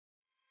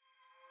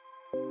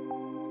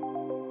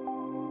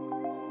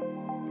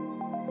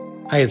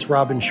Hi, it's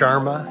Robin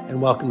Sharma, and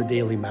welcome to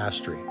Daily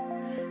Mastery.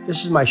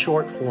 This is my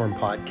short form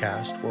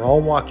podcast where I'll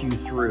walk you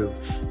through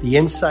the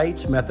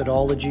insights,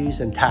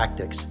 methodologies, and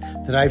tactics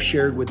that I've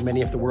shared with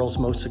many of the world's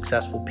most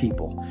successful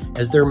people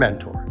as their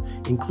mentor,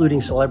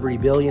 including celebrity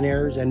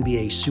billionaires,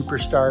 NBA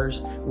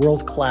superstars,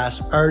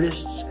 world-class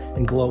artists,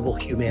 and global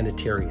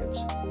humanitarians.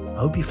 I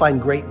hope you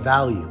find great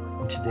value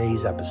in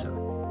today's episode.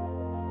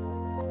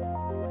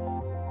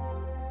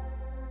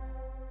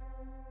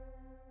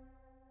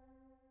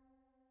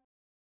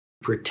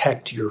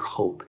 Protect your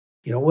hope.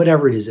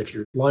 Whatever it is, if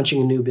you're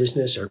launching a new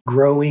business or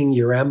growing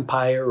your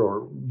empire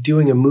or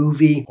doing a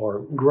movie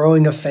or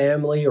growing a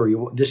family, or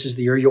this is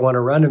the year you want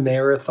to run a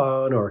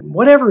marathon or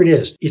whatever it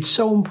is, it's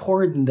so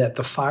important that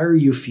the fire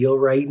you feel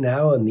right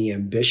now and the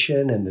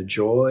ambition and the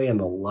joy and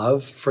the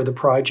love for the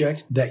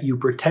project, that you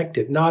protect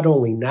it not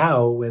only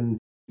now when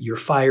your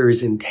fire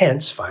is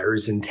intense,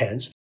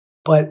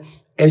 but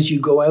as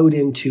you go out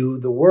into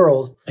the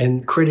world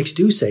and critics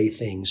do say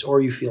things,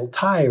 or you feel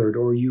tired,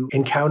 or you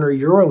encounter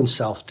your own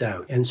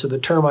self-doubt. And so the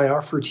term I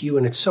offer to you,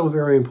 and it's so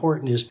very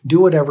important, is do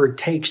whatever it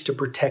takes to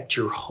protect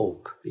your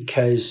hope.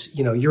 Because,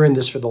 you're in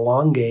this for the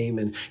long game,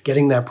 and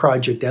getting that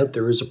project out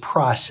there is a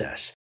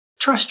process.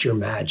 Trust your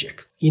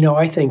magic.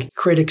 I think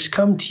critics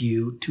come to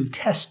you to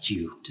test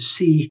you, to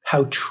see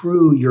how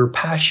true your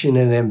passion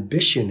and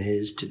ambition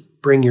is to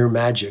bring your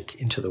magic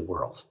into the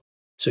world.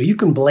 So you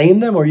can blame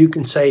them, or you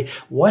can say,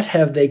 what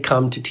have they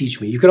come to teach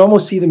me? You can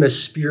almost see them as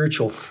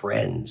spiritual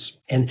friends,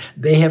 and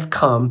they have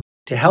come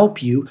to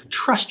help you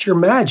trust your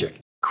magic.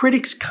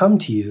 Critics come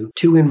to you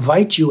to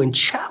invite you and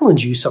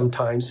challenge you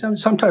sometimes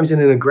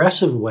in an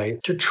aggressive way,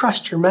 to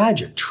trust your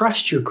magic,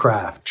 trust your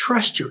craft,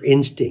 trust your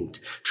instinct,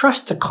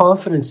 trust the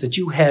confidence that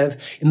you have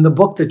in the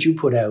book that you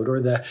put out,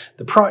 or the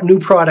new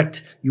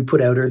product you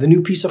put out, or the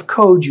new piece of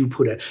code you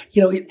put out.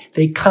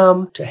 They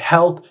come to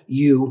help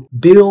you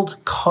build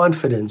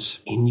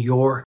confidence in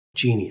your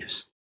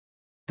genius.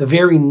 The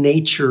very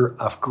nature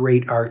of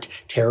great art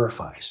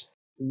terrifies.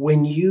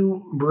 When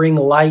you bring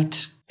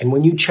light and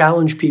when you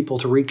challenge people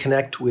to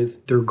reconnect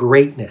with their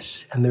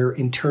greatness and their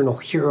internal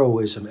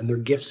heroism and their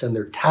gifts and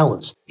their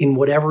talents in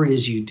whatever it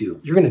is you do,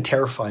 you're going to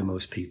terrify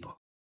most people.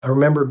 I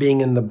remember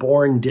being in the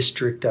Born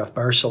district of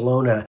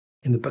Barcelona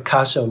in the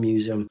Picasso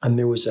Museum, and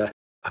there was a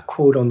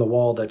quote on the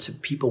wall that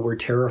said people were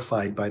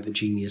terrified by the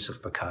genius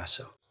of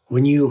Picasso.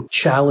 When you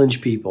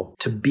challenge people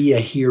to be a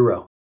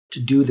hero, to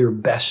do their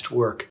best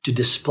work, to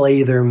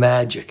display their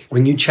magic,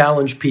 when you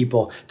challenge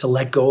people to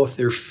let go of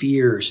their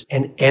fears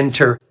and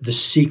enter the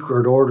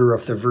secret order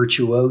of the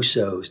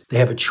virtuosos, they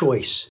have a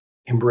choice.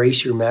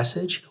 Embrace your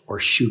message or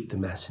shoot the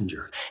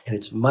messenger. And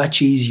it's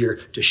much easier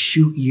to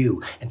shoot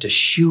you and to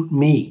shoot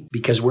me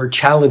because we're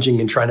challenging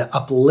and trying to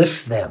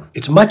uplift them.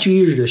 It's much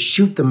easier to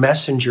shoot the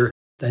messenger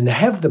than to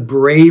have the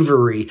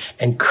bravery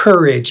and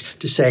courage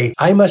to say,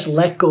 I must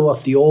let go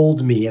of the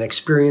old me and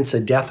experience a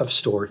death of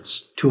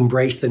sorts to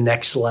embrace the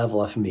next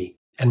level of me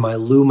and my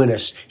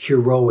luminous,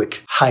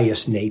 heroic,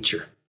 highest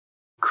nature.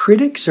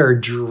 Critics are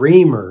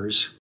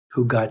dreamers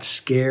who got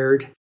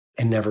scared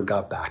and never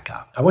got back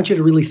up. I want you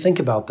to really think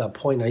about that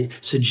point. I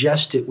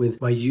suggest it with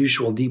my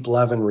usual deep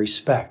love and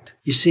respect.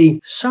 You see,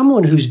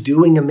 someone who's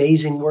doing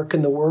amazing work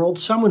in the world,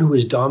 someone who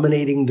is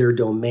dominating their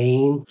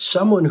domain,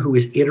 someone who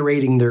is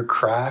iterating their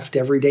craft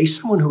every day,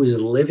 someone who is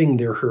living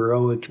their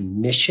heroic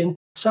mission,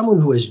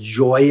 someone who has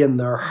joy in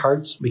their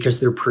hearts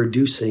because they're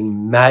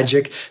producing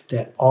magic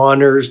that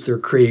honors their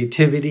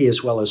creativity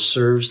as well as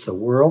serves the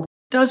world,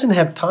 doesn't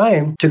have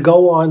time to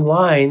go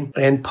online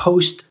and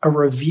post a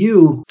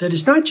review that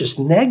is not just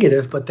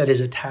negative, but that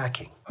is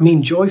attacking.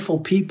 Joyful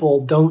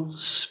people don't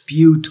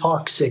spew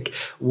toxic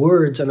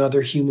words on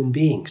other human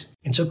beings.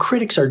 And so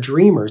critics are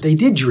dreamers. They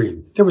did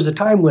dream. There was a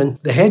time when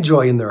they had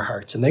joy in their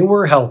hearts and they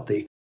were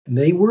healthy. And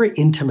they were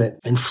intimate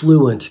and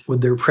fluent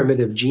with their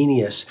primitive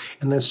genius.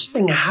 And then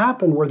something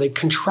happened where they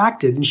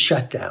contracted and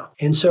shut down.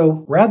 And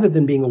so rather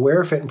than being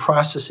aware of it and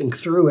processing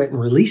through it and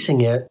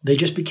releasing it, they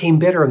just became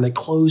bitter and they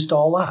closed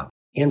all up.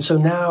 And so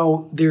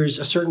now there's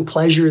a certain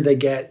pleasure they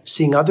get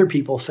seeing other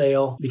people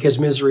fail because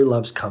misery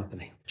loves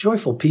company.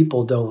 Joyful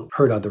people don't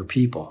hurt other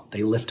people.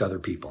 They lift other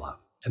people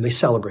up and they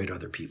celebrate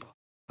other people.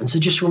 And so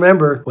just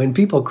remember, when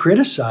people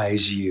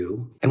criticize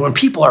you and when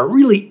people are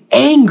really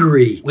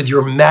angry with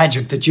your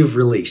magic that you've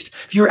released,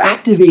 if you're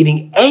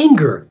activating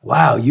anger,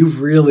 wow,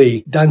 you've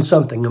really done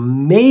something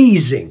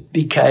amazing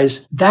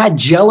because that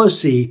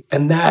jealousy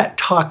and that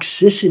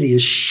toxicity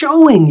is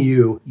showing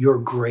you your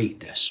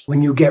greatness.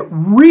 When you get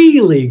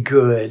really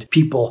good,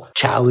 people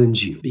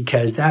challenge you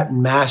because that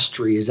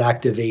mastery is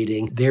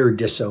activating their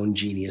disowned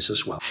genius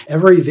as well.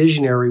 Every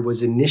visionary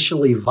was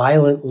initially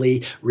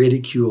violently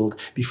ridiculed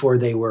before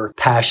they were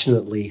passionately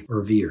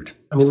revered.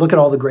 Look at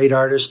all the great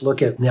artists.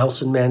 Look at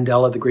Nelson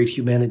Mandela, the great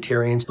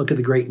humanitarians. Look at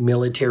the great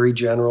military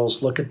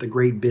generals. Look at the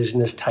great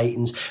business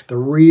titans. The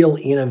real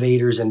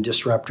innovators and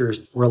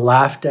disruptors were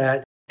laughed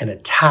at and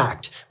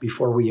attacked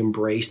before we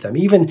embraced them.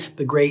 Even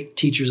the great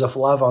teachers of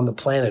love on the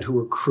planet who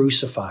were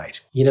crucified.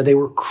 They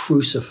were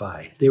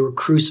crucified. They were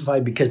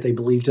crucified because they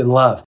believed in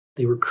love.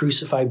 They were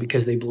crucified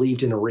because they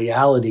believed in a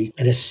reality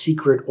and a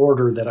secret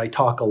order that I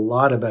talk a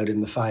lot about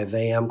in the 5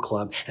 a.m.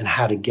 Club and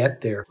how to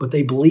get there. But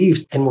they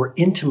believed and were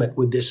intimate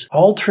with this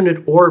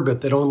alternate orbit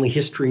that only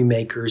history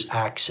makers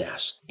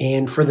accessed.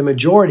 And for the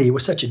majority, it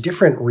was such a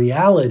different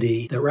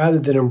reality that rather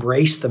than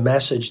embrace the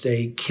message,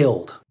 they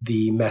killed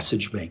the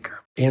message maker.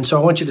 And so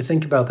I want you to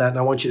think about that, and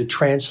I want you to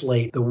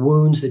translate the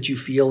wounds that you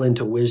feel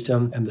into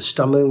wisdom and the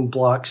stumbling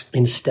blocks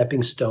into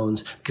stepping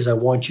stones, because I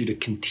want you to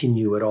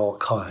continue at all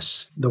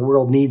costs. The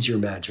world needs your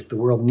magic. The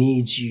world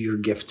needs you, your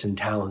gifts and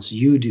talents.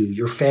 You do.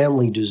 Your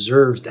family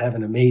deserves to have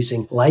an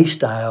amazing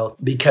lifestyle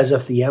because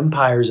of the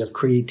empires of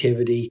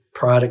creativity,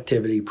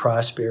 productivity,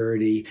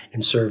 prosperity,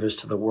 and service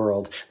to the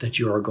world that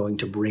you are going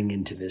to bring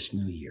into this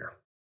new year.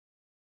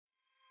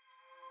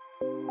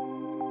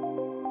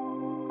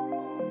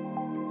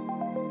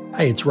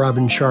 Hi, it's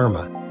Robin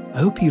Sharma. I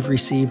hope you've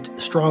received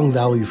strong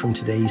value from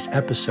today's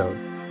episode.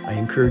 I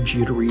encourage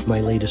you to read my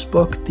latest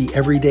book, The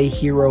Everyday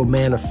Hero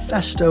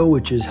Manifesto,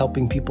 which is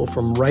helping people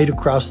from right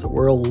across the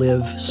world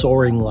live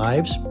soaring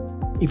lives.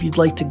 If you'd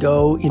like to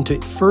go into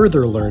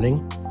further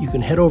learning, you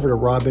can head over to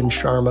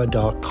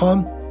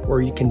robinsharma.com,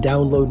 where you can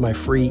download my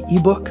free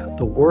ebook,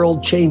 The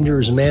World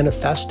Changers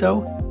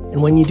Manifesto.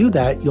 And when you do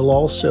that, you'll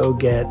also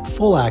get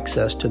full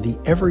access to the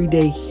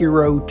Everyday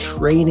Hero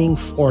Training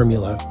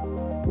Formula,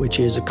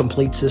 which is a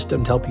complete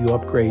system to help you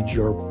upgrade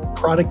your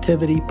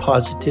productivity,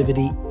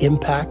 positivity,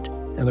 impact,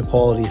 and the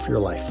quality of your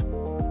life.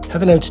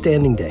 Have an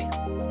outstanding day.